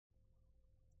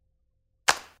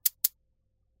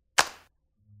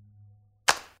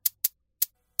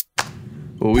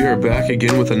Well, we are back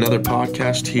again with another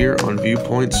podcast here on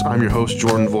Viewpoints. I'm your host,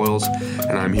 Jordan Voiles,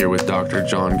 and I'm here with Dr.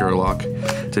 John Gerlach.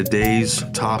 Today's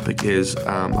topic is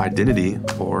identity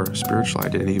or spiritual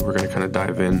identity. We're going to kind of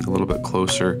dive in a little bit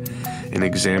closer and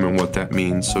examine what that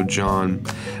means. So, John,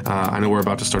 I know we're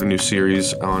about to start a new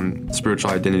series on spiritual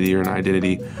identity or an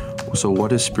identity. So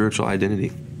what is spiritual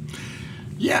identity?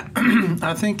 Yeah,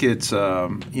 I think it's,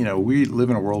 we live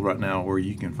in a world right now where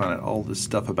you can find out all this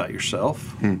stuff about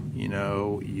yourself.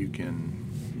 You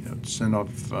can send off,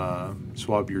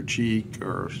 swab your cheek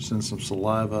or send some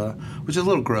saliva, which is a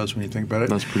little gross when you think about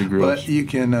it. That's pretty gross. But you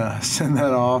can send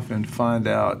that off and find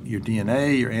out your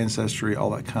DNA, your ancestry, all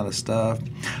that kind of stuff.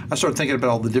 I started thinking about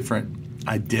all the different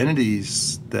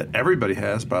identities that everybody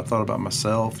has, but I thought about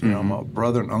myself. I'm a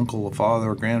brother, an uncle, a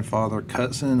father, a grandfather,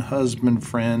 cousin, husband,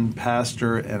 friend,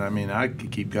 pastor, and I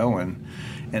could keep going.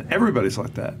 And everybody's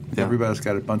like that. Yeah. Everybody's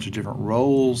got a bunch of different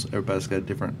roles. Everybody's got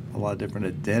a lot of different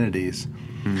identities.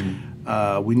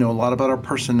 Mm-hmm. We know a lot about our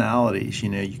personalities.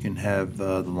 You can have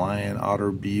the lion,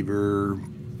 otter, beaver,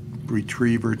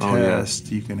 retriever test.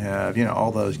 Yeah. You can have,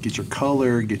 all those. Get your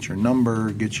color, get your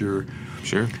number, get your...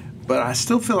 Sure. But I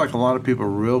still feel like a lot of people are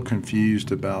real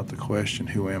confused about the question,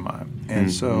 who am I?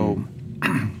 And so,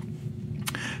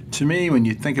 to me, when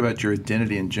you think about your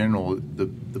identity in general, the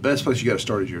best place you got to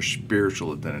start is your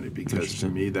spiritual identity, because to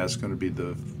me, that's going to be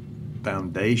the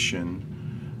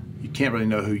foundation. You can't really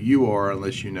know who you are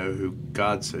unless you know who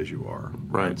God says you are.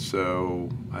 Right. And so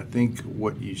I think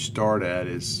what you start at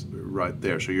is right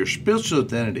there. So your spiritual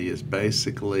identity is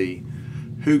basically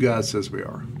who God says we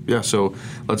are. Yeah, so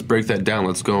let's break that down.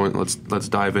 Let's go and let's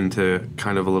dive into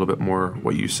kind of a little bit more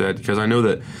what you said, because I know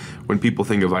that when people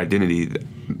think of identity,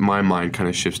 my mind kind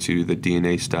of shifts to the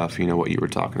DNA stuff, what you were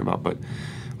talking about. But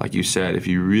like you said, if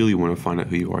you really want to find out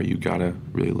who you are, you got to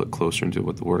really look closer into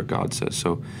what the Word of God says.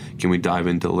 So can we dive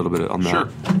into a little bit on that? Sure.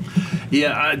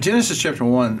 Yeah, Genesis chapter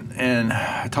 1 and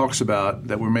it talks about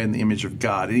that we're made in the image of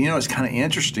God. And it's kind of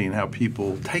interesting how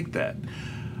people take that.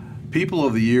 People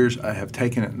over the years have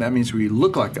taken it. That means we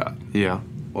look like God. Yeah.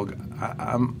 Well,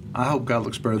 I hope God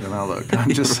looks better than I look.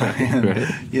 I'm just saying,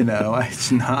 right.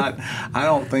 It's not. I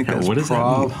don't think that's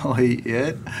probably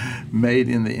it. Made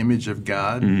in the image of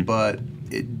God, but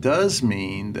it does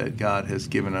mean that God has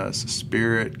given us a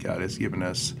spirit. God has given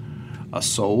us a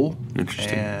soul.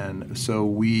 Interesting. And so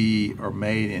we are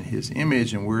made in His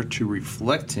image, and we're to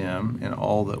reflect Him in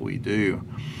all that we do.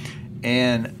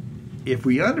 And if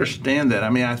we understand that,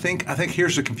 I think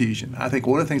here's the confusion. I think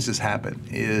one of the things that's happened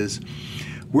is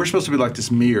we're supposed to be like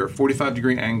this mirror,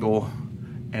 45-degree angle,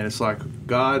 and it's like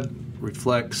God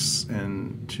reflects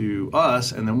into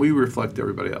us, and then we reflect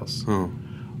everybody else.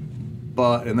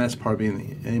 And that's part of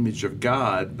being the image of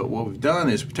God. But what we've done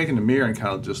is we've taken the mirror and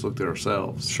kind of just looked at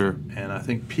ourselves. Sure. And I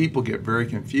think people get very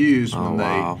confused when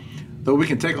though we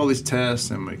can take all these tests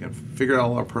and we can figure out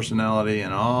all our personality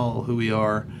and all who we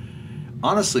are.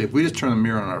 Honestly, if we just turn the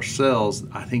mirror on ourselves,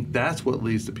 I think that's what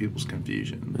leads to people's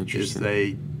confusion. Interesting.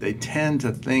 Is they tend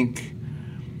to think.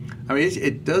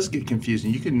 It does get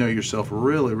confusing. You can know yourself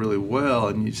really, really well,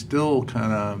 and you still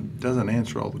kind of doesn't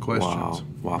answer all the questions.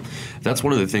 Wow. That's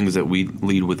one of the things that we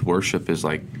lead with worship is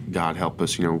like, God help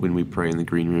us. When we pray in the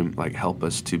green room, like help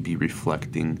us to be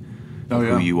reflecting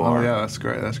who you are. Oh yeah, that's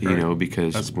great. That's great.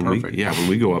 Because that's when perfect. when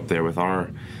we go up there with I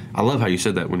love how you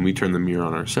said that when we turn the mirror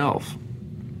on ourselves.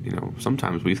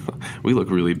 Sometimes we look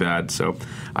really bad. So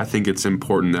I think it's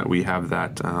important that we have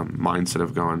that mindset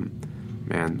of going,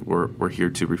 man, we're here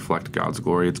to reflect God's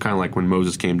glory. It's kind of like when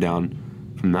Moses came down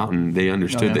from the mountain, they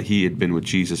understood that he had been with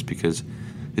Jesus because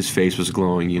his face was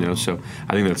glowing, So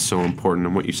I think that's so important.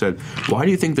 And what you said, why do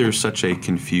you think there's such a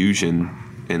confusion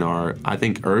in our, I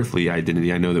think, earthly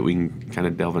identity? I know that we can kind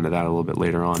of delve into that a little bit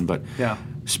later on, but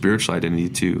spiritual identity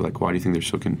too. Like, why do you think there's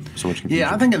so much confusion?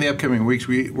 Yeah, I think in the upcoming weeks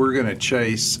we're going to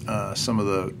chase some of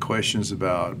the questions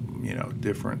about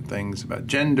different things about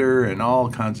gender and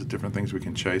all kinds of different things we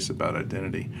can chase about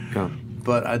identity. Yeah.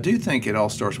 But I do think it all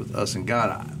starts with us and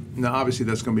God. Now, obviously,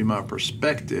 that's going to be my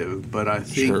perspective, but I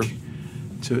think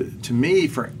to me,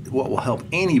 for what will help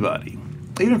anybody,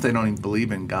 even if they don't even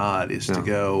believe in God, is to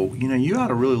go. You ought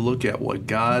to really look at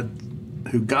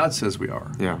who God says we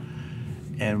are. Yeah.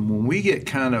 And when we get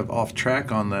kind of off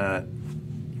track on that,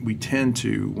 we tend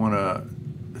to want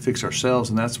to fix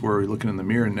ourselves, and that's where looking in the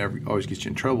mirror never always gets you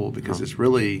in trouble, because it's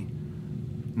really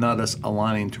not us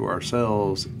aligning to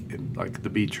ourselves, like the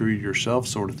be true to yourself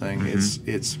sort of thing.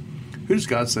 It's who does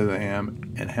God say that I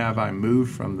am, and have I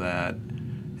moved from that?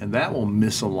 And that will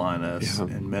misalign us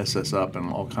and mess us up in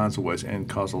all kinds of ways and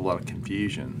cause a lot of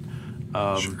confusion.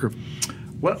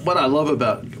 What I love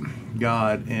about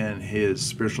God and His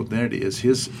spiritual identity is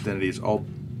His identity is all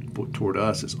toward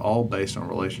us. It's all based on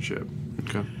relationship.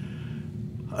 Okay.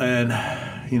 And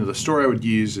the story I would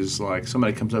use is like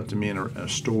somebody comes up to me in a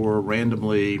store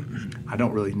randomly. I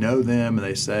don't really know them, and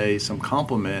they say some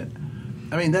compliment.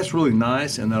 I mean, that's really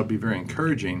nice, and that'll be very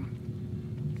encouraging.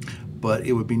 But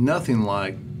it would be nothing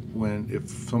like if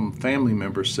some family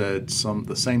member said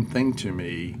the same thing to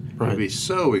me. Right. It would be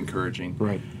so encouraging.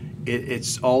 Right.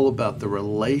 It's all about the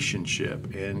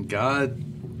relationship, and God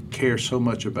cares so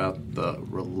much about the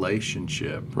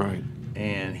relationship. Right.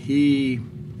 And He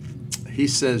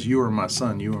says, "You are my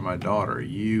son, you are my daughter.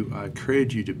 I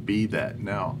created you to be that."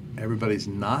 Now, everybody's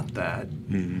not that.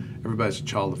 Mm-hmm. Everybody's a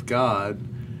child of God.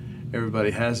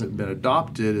 Everybody hasn't been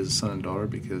adopted as a son and daughter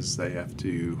because they have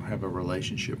to have a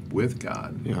relationship with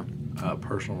God, a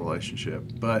personal relationship.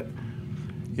 But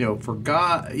for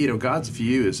God, God's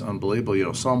view is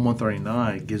unbelievable. Psalm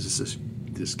 139 gives us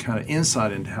this kind of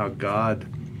insight into how God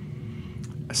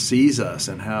sees us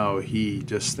and how He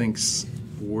just thinks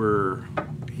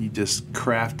He just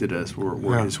crafted us.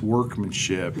 We're His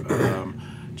workmanship.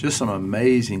 Just some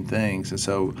amazing things. And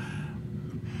so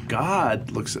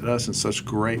God looks at us in such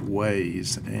great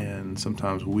ways, and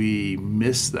sometimes we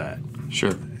miss that.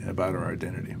 Sure. About our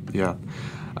identity. Yeah.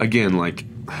 Again,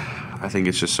 I think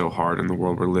it's just so hard in the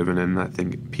world we're living in. I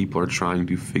think people are trying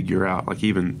to figure out,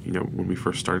 even, when we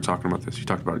first started talking about this, you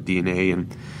talked about DNA,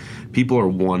 and people are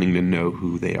wanting to know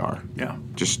who they are. Yeah.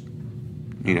 Just,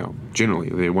 generally,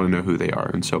 they want to know who they are.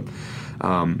 And so,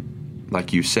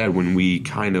 like you said, when we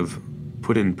kind of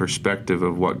put in perspective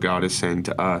of what God is saying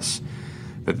to us,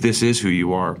 that this is who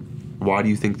you are, why do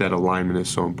you think that alignment is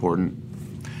so important?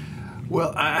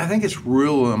 Well, I think it's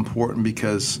real important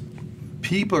because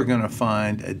people are going to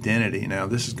find identity. Now,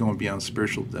 this is going beyond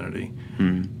spiritual identity,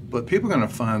 but people are going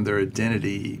to find their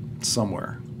identity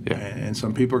somewhere. Yeah. And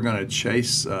some people are going to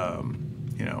chase, it's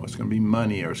going to be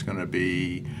money, or it's going to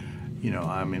be,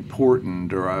 I'm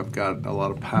important, or I've got a lot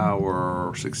of power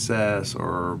or success,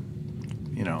 or,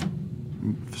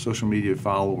 social media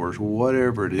followers,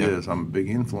 whatever it is. I'm a big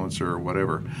influencer or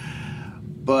whatever.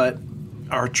 But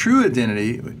our true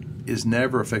identity is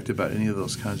never affected by any of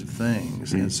those kinds of things.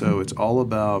 Mm-hmm. And so it's all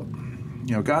about,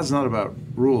 God's not about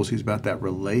rules. He's about that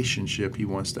relationship He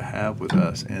wants to have with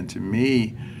us. And to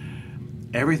me,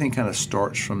 everything kind of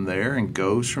starts from there and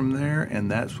goes from there,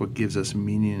 and that's what gives us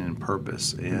meaning and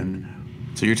purpose. And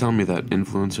so you're telling me that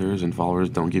influencers and followers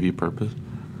don't give you purpose?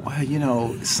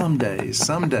 Well, some days,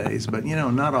 but,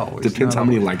 not always. Depends how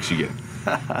many likes you get.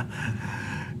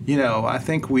 I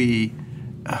think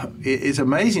it's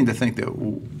amazing to think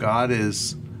that God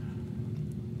is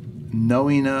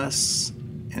knowing us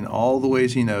in all the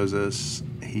ways He knows us.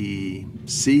 He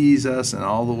sees us in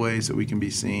all the ways that we can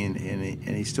be seen,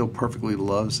 and He still perfectly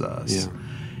loves us. Yeah.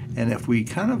 And if we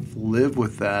kind of live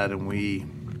with that, and we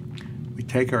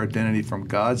take our identity from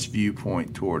God's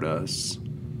viewpoint toward us,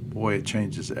 boy, it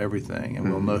changes everything,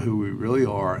 and we'll know who we really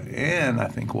are, and I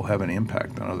think we'll have an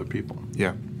impact on other people.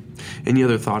 Yeah. Any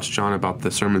other thoughts, John, about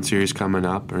the sermon series coming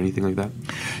up or anything like that?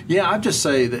 Yeah, I'd just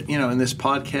say that, in this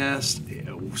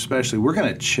podcast, especially, we're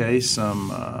going to chase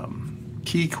some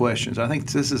key questions. I think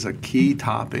this is a key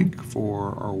topic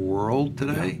for our world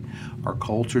today, our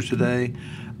culture today.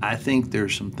 I think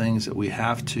there's some things that we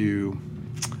have to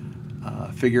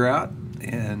figure out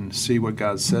and see what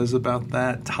God says about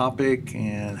that topic,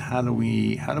 and how do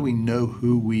we know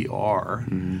who we are.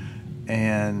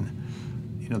 And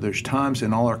there's times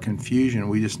in all our confusion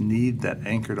we just need that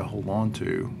anchor to hold on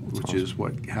to, which is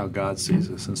how God sees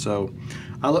us. And so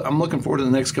I'm looking forward to the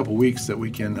next couple of weeks that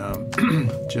we can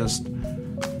just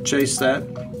chase that,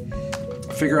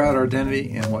 figure out our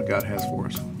identity and what God has for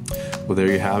us. Well, there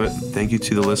you have it. Thank you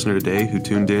to the listener today who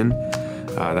tuned in.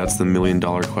 That's the $1 million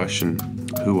question.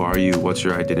 Who are you? What's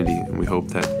your identity? And we hope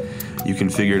that you can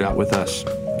figure it out with us.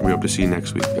 We hope to see you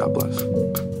next week. God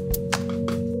bless.